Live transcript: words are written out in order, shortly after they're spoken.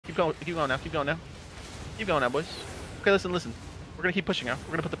Keep going now. Keep going now. Keep going now, boys. Okay, listen. We're gonna keep pushing now.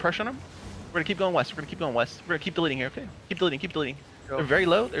 We're gonna put the pressure on them. We're gonna keep going west. We're gonna keep going west. We're gonna keep deleting here, okay? Keep deleting. Go. They're very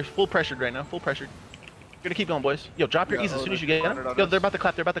low. They're full pressured right now. Full pressured. We're gonna keep going, boys. Yo, drop your ease as soon as you get them. Yo, they're about to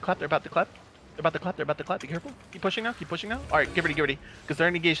clap. They're about to clap. Be careful. Keep pushing now. All right, get ready. Because they're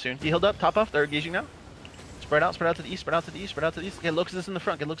engaged soon. He healed up. Top off. They're engaging now. Spread out to the east. Get Locusts in the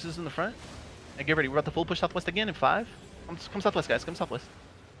front. And get ready. We're about to full push southwest again in 5. Come southwest, guys. Come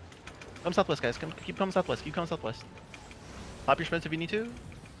southwest, guys. Keep coming southwest. Pop your sprints if you need to.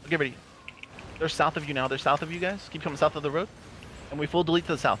 Get ready. They're south of you now. They're south of you guys. Keep coming south of the road. And we full delete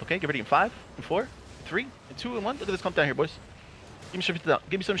to the south, okay? Get ready in 5, and 4, 3, and 2, and 1. Look at this clump down here, boys. Give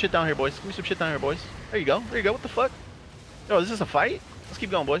me some shit down here, boys. There you go. What the fuck? Yo, is this a fight? Let's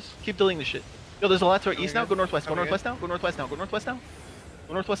keep going, boys. Keep deleting this shit. Yo, there's a lot to our east now. Go northwest now.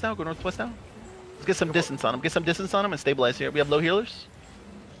 Let's get some distance on them. And stabilize here. We have low healers.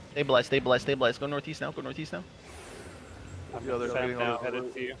 Stabilize. Go northeast now. Yo, they're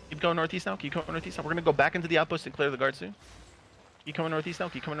headed to you. Keep going northeast now. We're gonna go back into the outpost and clear the guard soon. Keep coming northeast now.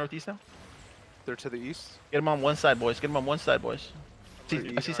 They're to the east. Get them on one side, boys. I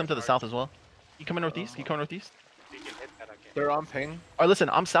see some to the south as well. Keep coming northeast. You can hit that again. They're on ping. Alright, listen.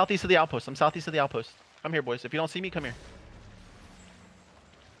 I'm southeast of the outpost. Come here, boys. If you don't see me, come here.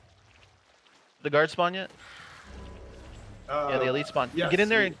 The guard spawn yet? Yeah, the elite spawn. Yes, get in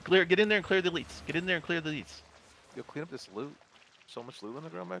there and clear the elites. Yo, clean up this loot. So much loot on the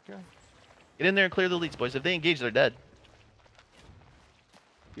ground back here. Get in there and clear the elites, boys. If they engage, they're dead.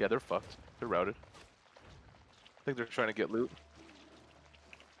 Yeah, they're fucked. They're routed. I think they're trying to get loot.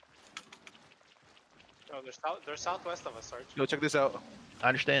 Oh, they're southwest of us, Sarge. Yo, check this out. I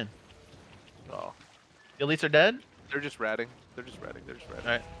understand. Oh. The elites are dead? They're just ratting.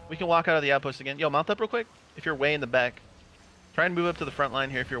 Alright, we can walk out of the outpost again. Yo, mount up real quick. If you're way in the back. Try and move up to the front line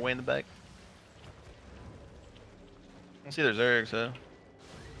here if you're way in the back. I don't see their Zergs, so.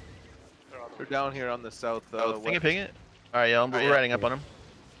 They're down here on the south. Ping it. Alright, yeah, we're riding up on them.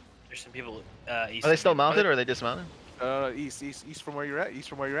 There's some people east. Are they still mounted or are they dismounted? East from where you're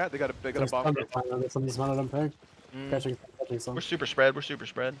at. They got a bomb. Some dismounted on peg. Catching some. We're super spread.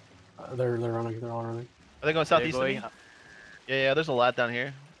 They're running. Are they going southeast of me? Yeah, there's a lot down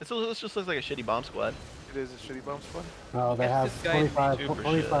here. This just looks like a shitty bomb squad. It is a shitty bomb squad. No, they have 25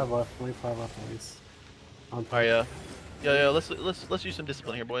 left at least. Alright, yeah, let's use some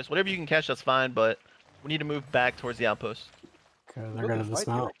discipline here, boys. Whatever you can catch, that's fine, but we need to move back towards the outpost. Okay, they're gonna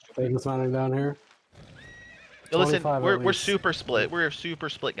dismount. They're dismounting down here. Yo, listen, we're super split. We're super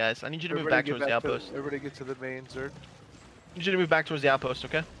split, guys. I need you to move back towards the outpost. Everybody get to the main Zerg. I need you to move back towards the outpost,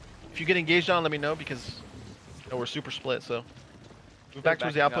 okay? If you get engaged on, let me know because we're super split. So move back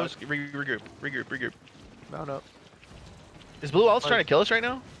towards the outpost. Regroup. Mount up. Is Blue Alts trying to kill us right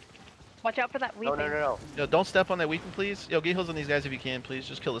now? Watch out for that weeping. No. Yo, don't step on that weeping, please. Yo, get heals on these guys if you can, please.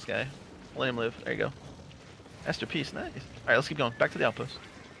 Just kill this guy. Let him live. There you go. Masterpiece, nice. Alright, let's keep going. Back to the outpost.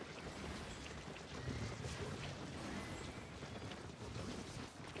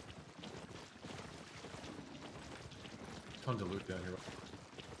 Tons of loot down here.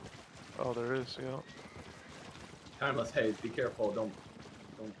 Oh, there is, yeah. Timeless, hey, be careful. Don't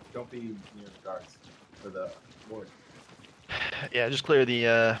be near the guards for the ward. Yeah, just clear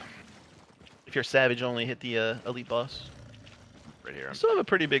the if you're savage only hit the elite boss. Right here. I still have a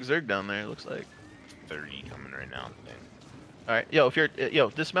pretty big Zerg down there, it looks like. 30 coming right now. Alright, yo, if you're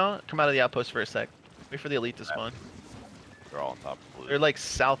dismount, come out of the outpost for a sec. Wait for the elite to spawn. They're all on top of blue. They're like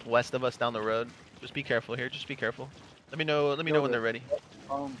southwest of us down the road. Just be careful here, just be careful. Let me know when they're ready.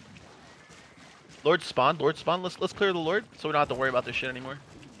 Lord spawn. Let's clear the Lord so we don't have to worry about this shit anymore.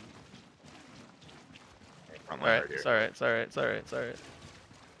 Alright, it's alright.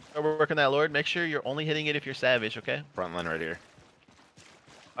 We're working that Lord. Make sure you're only hitting it if you're savage, okay? Front line right here.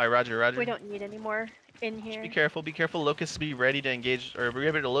 Alright, Roger. We don't need any more in here. Just be careful. Locusts be ready to engage, or be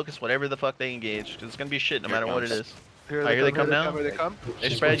ready to locust whatever the fuck they engage, because it's gonna be shit no matter what it is. Here they come now. They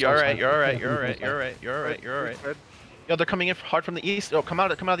spread. You're alright. Yo, they're coming in hard from the east. Oh, come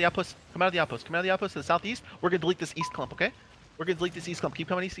out of the outpost. Come out of the outpost to the southeast. We're gonna delete this east clump, okay? Keep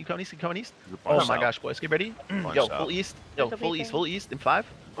coming east. Oh my gosh, boys, get ready. Yo, full east. Full east in 5,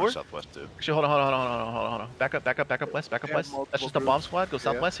 4. Southwest too. Actually, hold on. Back up west. That's just a bomb squad. Go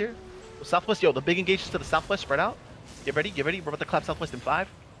southwest here. Go southwest. Yo, the big engages to the southwest. Spread out. Get ready. We're about to clap southwest in 5.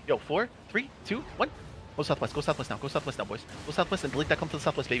 Yo, 4, 3, 2, 1. Go southwest now, boys. Go southwest and delete that clump to the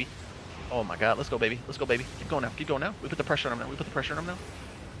southwest, baby. Oh my god, let's go, baby. Keep going now. We put the pressure on them now.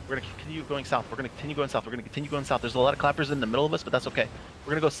 We're gonna continue going south. We're gonna continue going south. We're gonna continue going south. There's a lot of clappers in the middle of us, but that's okay.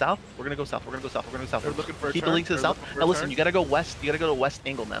 We're gonna go south. We're gonna go south. We're gonna go south. We're gonna go south. They're looking for a Keep turn. the link to the They're south. looking for Now a listen, turn. you gotta go west. You gotta go to west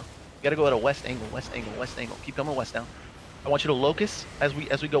angle now. You gotta go at a west angle. West angle. West angle. West angle. Keep coming west now. I want you to locus as we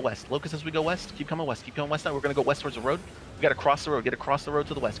go west. Locus as we go west. Keep coming west. Keep coming west now. We're gonna go west towards the road. We gotta cross the road. Get across the road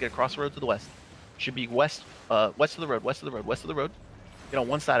to the west. Get across the road to the west. Should be west. West of the road. West of the road. West of the road. Get on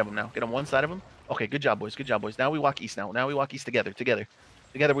one side of them now. Get on one side of them. Okay, good job, boys. Good job, boys. Now we walk east. Now we walk east together. Together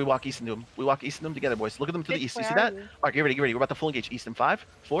we walk east into them. We walk east into them together, boys. Look at them to the east. You see that? All right, get ready. Get ready. We're about to full engage east in 5,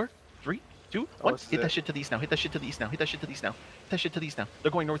 4, 3, 2, 1. it's Hit that it. shit to the east now. Hit that shit to the east now. Hit that shit to the east now. Hit that shit to the east now.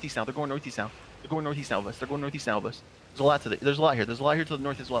 They're going northeast now. They're going northeast now. They're going northeast now of us. They're going northeast now of us. There's a lot to the. There's a lot here. There's a lot here to the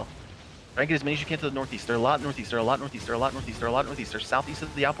north as well. Try and get as many as you can to the northeast. They're a lot northeast. They're a lot northeast. They're a lot northeast. They're a lot northeast. They're southeast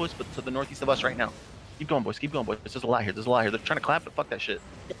of the outpost, but to the northeast of us right now. Keep going, boys. Keep going, boys. There's a lot here. There's a lot here. They're trying to clap, but fuck that shit.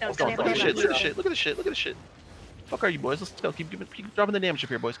 Let's go. Look at the shit. Look at the shit. Look at the shit. Look at the shit. Fuck are you, boys? Let's go. Keep dropping the damage up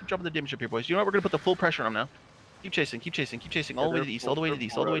here, boys. Keep dropping the damage up here, boys. You know what? We're gonna put the full pressure on them now. Keep chasing. Keep chasing. Keep chasing. All the way to the east. All the way to the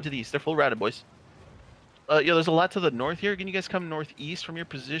east. All the way to the east. They're full routed, boys. Yeah, there's a lot to the north here. Can you guys come northeast from your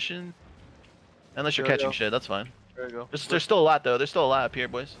position? Unless you're catching shit, that's fine. There you go. There's still a lot though. There's still a lot up here,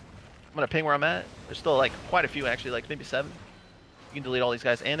 boys. I'm gonna ping where I'm at. There's still like quite a few actually, like maybe 7. You can delete all these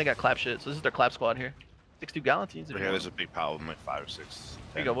guys, and they got clap shit. So this is their clap squad here. 62 Galantines. Right here, there's a big pile of them, like 5 or 6.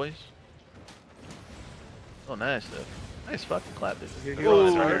 Here you go, boys. Oh, nice, dude. Nice fucking clap, dude. Here, Oh,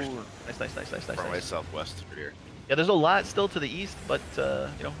 right nice, here. nice. Front way southwest right here. Yeah, there's a lot still to the east, but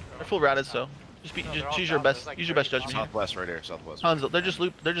you know they're full routed, so just No, they're just all use your south. best There's like use your best 30 judgment. Here. Southwest right here, southwest. Tons.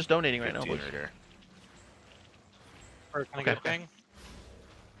 They're just donating right now, 15 boys. right here. Or can I Okay. get a ping?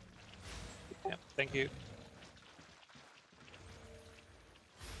 Yeah, thank you.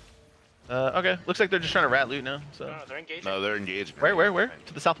 Okay. Looks like they're just trying to rat loot now. So No, they're engaging. No, they're engaged. where?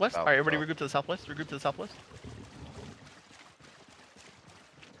 To the southwest. South, All right, everybody south. regroup to the southwest. Regroup to the southwest.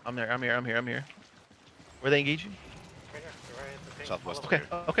 I'm here. Where are they engaging? Right here. They're right at the ping. Southwest. Okay, Here.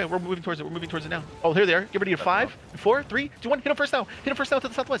 okay, we're moving towards it now. Oh, here they are. Get ready to 5, 4, 3, 2, 1. Hit them first now. Hit them first now to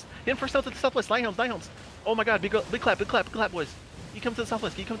the southwest. Hit them first now to the southwest. Nine helms. Oh my god, big clap, boys. You come to the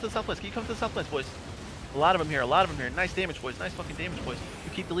southwest. You come to the southwest, boys. A lot of them here. Nice damage, boys. Nice fucking damage, boys.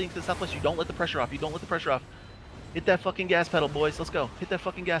 You keep the leading to the southwest. You don't let the pressure off. Hit that fucking gas pedal, boys. Let's go. Hit that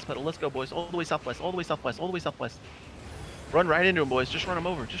fucking gas pedal. Let's go, boys. All the way southwest. Run right into them, boys. Just run them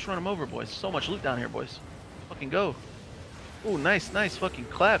over, boys. So much loot down here, boys. Fucking go. Ooh, nice fucking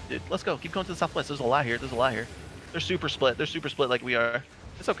clap, dude. Let's go. Keep going to the southwest. There's a lot here. They're super split like we are.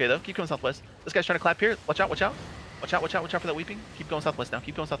 It's okay though. Keep going southwest. This guy's trying to clap here. Watch out for that weeping. Keep going southwest now.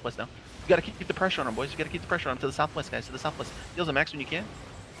 You gotta keep the pressure on them, boys. You gotta keep the pressure on them to the southwest, guys. To the southwest. Deals a max when you can.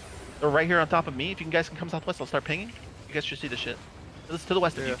 They're right here on top of me. If you guys can come southwest, I'll start pinging. You guys should see this shit. To the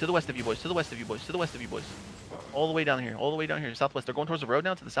west of you. To the west of you, boys. All the way down here. Southwest. They're going towards the road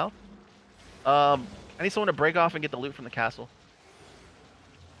now to the south. I need someone to break off and get the loot from the castle.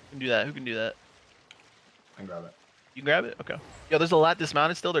 Who can do that? I can grab it. You can grab it? Okay. Yo, there's a lot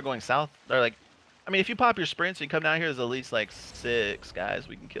dismounted still. They're going south. They're like, I mean, if you pop your sprints and you come down here, there's at least like 6 guys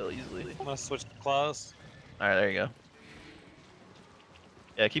we can kill easily. I'm gonna switch to claws. Alright, there you go.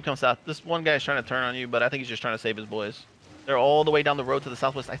 Yeah, keep coming south. This one guy's trying to turn on you, but I think he's just trying to save his boys. They're all the way down the road to the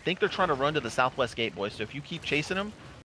southwest. I think they're trying to run to the southwest gate, boys. So if you keep chasing them,